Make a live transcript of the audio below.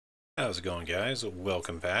How's it going, guys?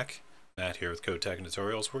 Welcome back. Matt here with Code Tech and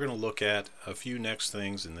Tutorials. We're going to look at a few next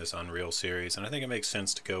things in this Unreal series, and I think it makes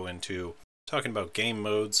sense to go into talking about game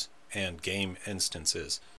modes and game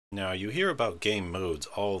instances. Now, you hear about game modes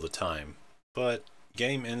all the time, but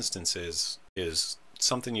game instances is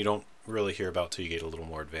something you don't really hear about till you get a little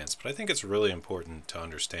more advanced. But I think it's really important to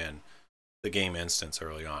understand the game instance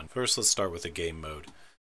early on. First, let's start with the game mode.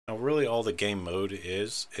 Now, really all the game mode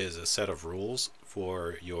is a set of rules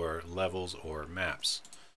for your levels or maps.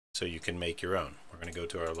 So you can make your own. We're going to go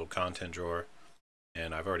to our little content drawer,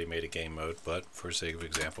 and I've already made a game mode, but for sake of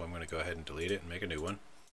example, I'm going to go ahead and delete it and make a new one.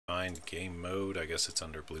 Find game mode. I guess it's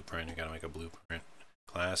under blueprint. You got to make a blueprint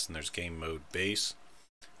class, and there's game mode base.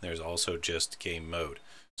 There's also just game mode.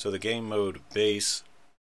 So the game mode base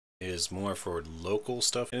is more for local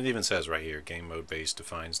stuff, and it even says right here, game mode base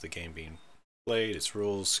defines the game being played, its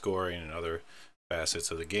rules, scoring, and other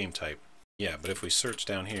facets of the game type. Yeah, but if we search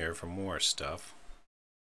down here for more stuff,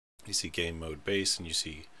 you see game mode base and you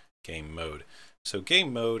see game mode. So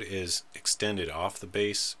game mode is extended off the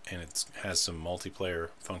base, and it has some multiplayer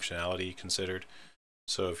functionality considered.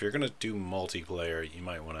 So if you're going to do multiplayer, you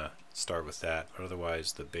might want to start with that, but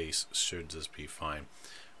otherwise the base should just be fine.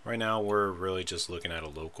 Right now we're really just looking at a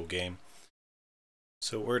local game,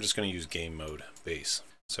 so we're just going to use game mode base.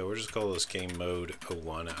 So we're just call this game mode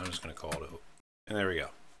 01. I'm just going to call it 0. And there we go.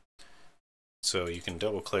 So you can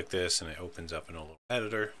double click this and it opens up in a little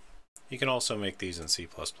editor. You can also make these in C++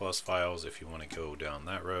 files if you want to go down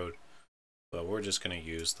that road, but we're just going to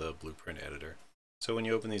use the blueprint editor. So when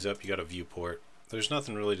you open these up, you got a viewport. There's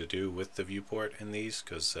nothing really to do with the viewport in these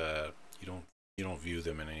because you don't view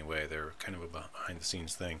them in any way. They're kind of a behind the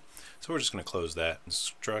scenes thing. So we're just going to close that.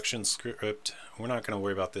 Instruction script, we're not going to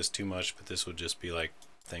worry about this too much, but this would just be like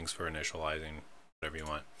things for initializing, whatever you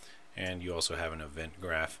want. And you also have an event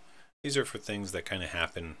graph. These are for things that kind of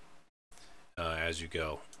happen as you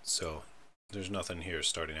go. So there's nothing here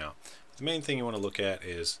starting out. The main thing you want to look at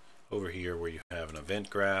is over here where you have an event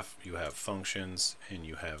graph, you have functions, and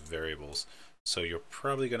you have variables. So you're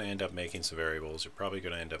probably going to end up making some variables. You're probably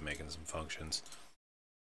going to end up making some functions.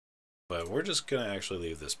 But we're just going to actually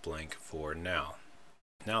leave this blank for now.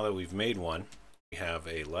 Now that we've made one, we have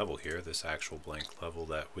a level here, this actual blank level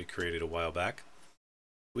that we created a while back.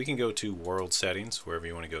 We can go to world settings, wherever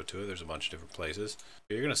you want to go to it. There's a bunch of different places.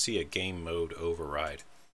 You're going to see a game mode override.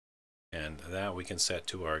 And that we can set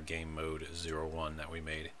to our game mode 01 that we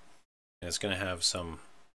made. And it's going to have some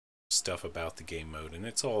stuff about the game mode, and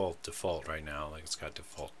it's all default right now. Like it's got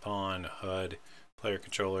default pawn, HUD, player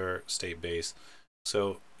controller, state base.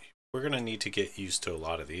 So we're going to need to get used to a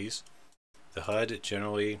lot of these. The HUD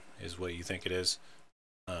generally is what you think it is.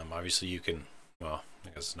 Obviously you can, well, I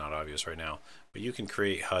guess it's not obvious right now, but you can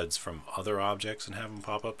create HUDs from other objects and have them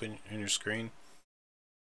pop up in your screen.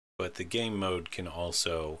 But the game mode can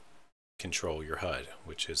also control your HUD,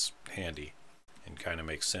 which is handy and kind of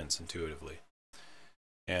makes sense intuitively.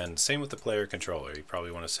 And same with the player controller. You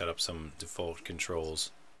probably want to set up some default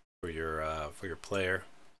controls for your player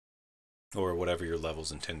or whatever your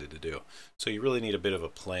level's intended to do. So you really need a bit of a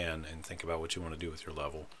plan and think about what you want to do with your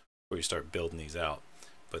level before you start building these out.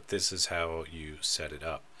 But this is how you set it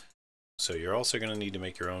up. So you're also going to need to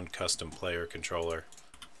make your own custom player controller.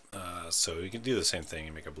 So you can do the same thing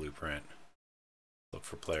and make a blueprint. Look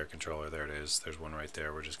for player controller. There it is. There's one right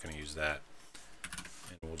there. We're just going to use that.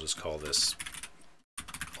 And we'll just call this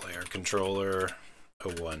player controller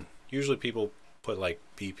 01. Usually people put like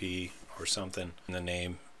BP or something in the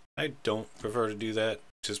name. I don't prefer to do that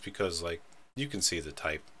just because like you can see the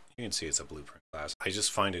type. You can see it's a blueprint class. I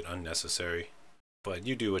just find it unnecessary. But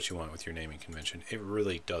you do what you want with your naming convention. It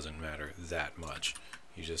really doesn't matter that much.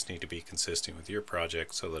 You just need to be consistent with your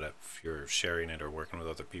project so that if you're sharing it or working with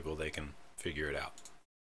other people, they can figure it out.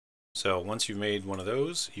 So once you've made one of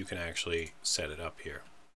those, you can actually set it up here.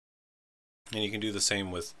 And you can do the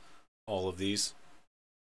same with all of these.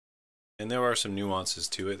 And there are some nuances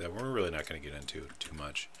to it that we're really not going to get into too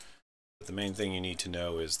much. But the main thing you need to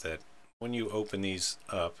know is that when you open these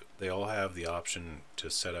up, they all have the option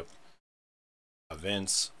to set up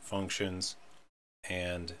events, functions,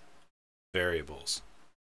 and variables.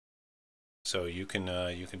 So you can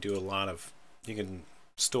do a lot of, you can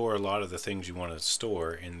store a lot of the things you want to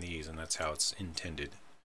store in these, and that's how it's intended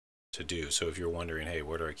to do. So if you're wondering, hey,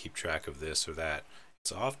 where do I keep track of this or that?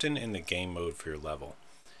 It's often in the game mode for your level.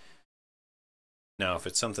 Now, if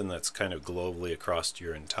it's something that's kind of globally across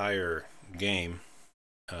your entire game,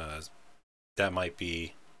 that might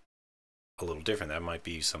be a little different. That might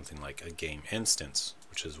be something like a game instance,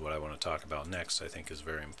 which is what I want to talk about next. I think is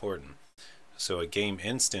very important. So a game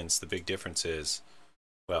instance, the big difference is,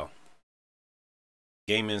 well,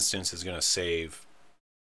 Game instance is going to save,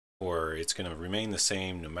 or it's going to remain the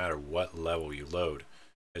same no matter what level you load.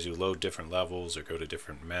 As you load different levels or go to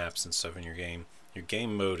different maps and stuff in your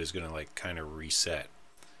game mode is going to like kind of reset.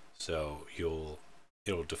 So it'll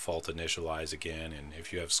default initialize again, and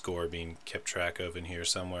if you have score being kept track of in here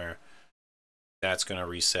somewhere, that's going to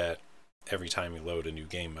reset every time you load a new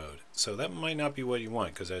game mode. So that might not be what you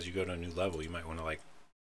want, because as you go to a new level, you might want to like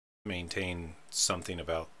maintain something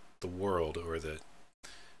about the world, or the,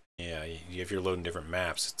 yeah, if you're loading different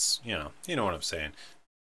maps, it's, you know what I'm saying.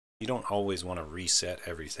 You don't always want to reset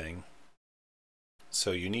everything.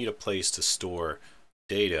 So you need a place to store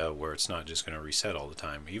data where it's not just going to reset all the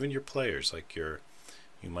time. Even your players, like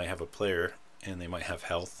you might have a player and they might have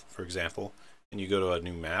health, for example, and you go to a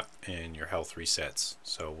new map and your health resets.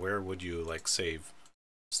 So where would you like save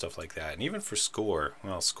stuff like that? And even for score,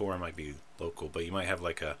 well, score might be local, but you might have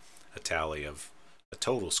like a tally of a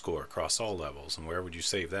total score across all levels, and where would you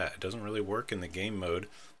save that? It doesn't really work in the game mode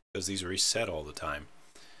because these reset all the time.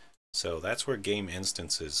 So that's where game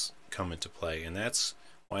instances come into play, and that's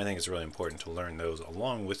why I think it's really important to learn those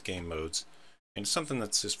along with game modes, and it's something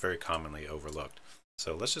that's just very commonly overlooked.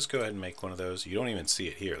 So let's just go ahead and make one of those. You don't even see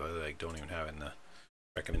it here, like don't even have it in the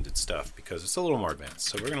recommended stuff because it's a little more advanced.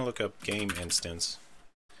 So we're going to look up game instance,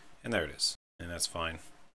 and there it is, and that's fine.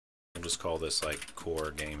 We'll just call this like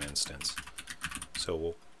core game instance.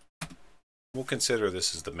 So we'll consider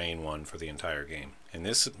this as the main one for the entire game. And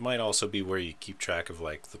this might also be where you keep track of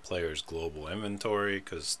like the player's global inventory,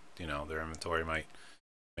 because you know their inventory might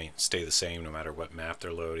stay the same no matter what map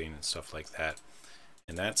they're loading and stuff like that.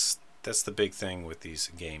 And that's the big thing with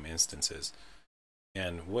these game instances.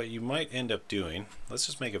 And what you might end up doing, let's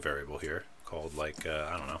just make a variable here called like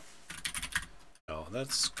I don't know. Oh,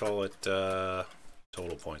 let's call it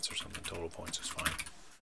total points or something. Total points is fine.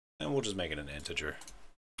 And we'll just make it an integer.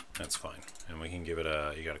 That's fine. And we can give it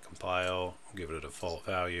you got to compile, give it a default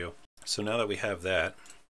value. So now that we have that,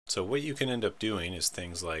 so what you can end up doing is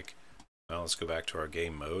things like, well, let's go back to our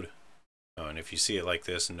game mode. And if you see it like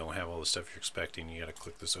this and don't have all the stuff you're expecting, you got to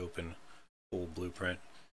click this open full blueprint.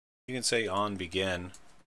 You can say on begin,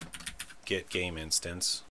 get game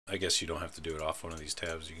instance. I guess you don't have to do it off one of these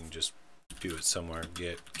tabs. You can just do it somewhere,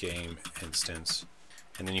 get game instance.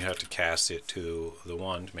 And then you have to cast it to the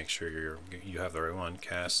one to make sure you have the right one.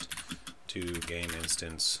 Cast to game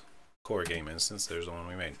instance, core game instance. There's the one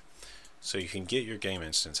we made. So you can get your game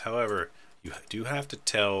instance. However, you do have to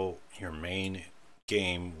tell your main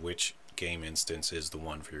game which game instance is the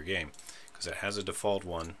one for your game, because it has a default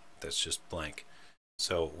one that's just blank.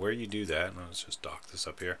 So where you do that, let's just dock this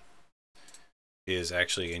up here, is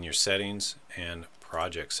actually in your settings and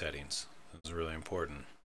project settings. This is really important.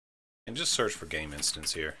 And just search for game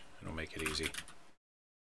instance here. It'll make it easy.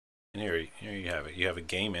 And here you have it. You have a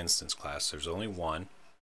game instance class. There's only one.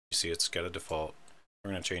 You see it's got a default.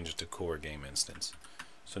 We're going to change it to core game instance.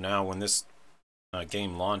 So now when this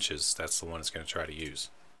game launches, that's the one it's going to try to use,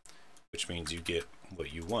 which means you get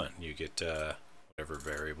what you want. You get whatever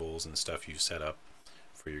variables and stuff you've set up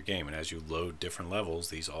for your game. And as you load different levels,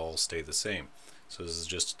 these all stay the same. So this is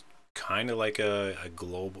just kind of like a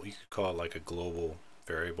global, you could call it like a global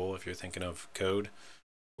variable if you're thinking of code,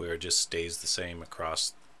 where it just stays the same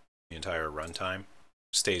across the entire runtime,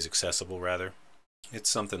 stays accessible rather. It's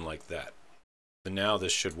something like that. But now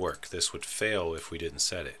this should work. This would fail if we didn't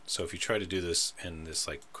set it. So if you try to do this and this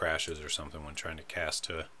like crashes or something when trying to cast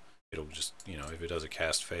to, it'll just, you know, if it does a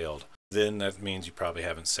cast failed, then that means you probably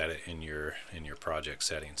haven't set it in your project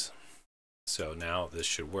settings. So now this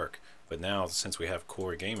should work. But now since we have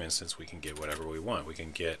core game instance, we can get whatever we want. We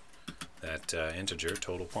can get that integer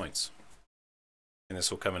total points. And this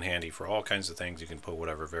will come in handy for all kinds of things. You can put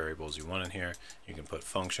whatever variables you want in here. You can put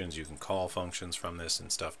functions. You can call functions from this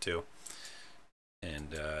and stuff too.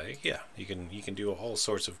 And yeah, you can do all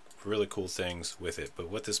sorts of really cool things with it. But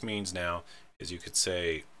what this means now is you could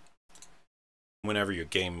say whenever your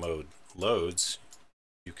game mode loads,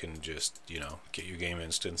 you can just, you know, get your game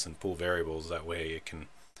instance and pull variables. That way it can,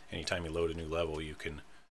 anytime you load a new level, you can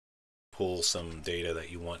pull some data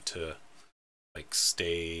that you want to like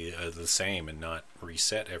stay the same and not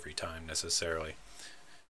reset every time necessarily.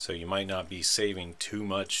 So you might not be saving too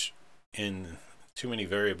much in too many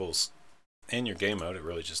variables in your game mode. It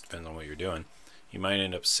really just depends on what you're doing. You might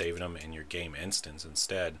end up saving them in your game instance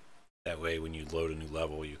instead. That way when you load a new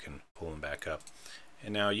level, you can pull them back up.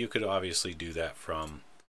 And now you could obviously do that from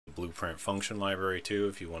the blueprint function library too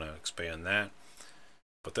if you want to expand that.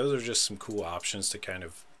 But those are just some cool options to kind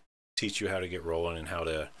of teach you how to get rolling and how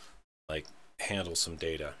to like handle some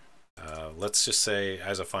data. Let's just say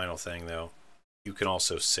as a final thing though, you can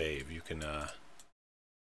also save. You can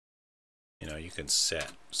you know, you can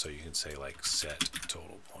set. So you can say like set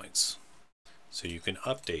total points. So you can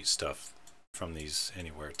update stuff from these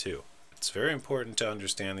anywhere too. It's very important to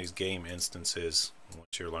understand these game instances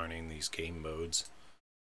once you're learning these game modes.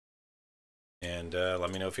 And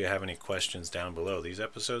let me know if you have any questions down below. These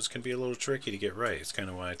episodes can be a little tricky to get right. It's kind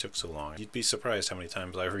of why it took so long. You'd be surprised how many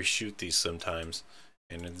times I reshoot these sometimes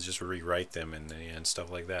and then just rewrite them and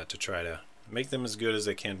stuff like that to try to make them as good as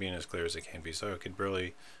they can be and as clear as they can be. So I could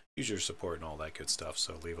really use your support and all that good stuff.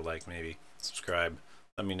 So leave a like, maybe subscribe.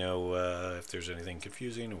 Let me know if there's anything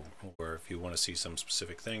confusing or if you want to see some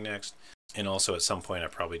specific thing next. And also at some point I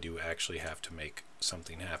probably do actually have to make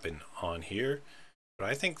something happen on here. But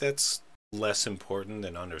I think that's less important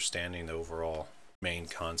than understanding the overall main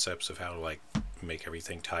concepts of how to like make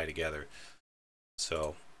everything tie together.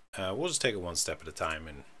 So we'll just take it one step at a time,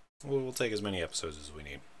 and we'll take as many episodes as we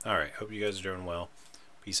need. All right, hope you guys are doing well.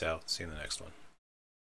 Peace out. See you in the next one.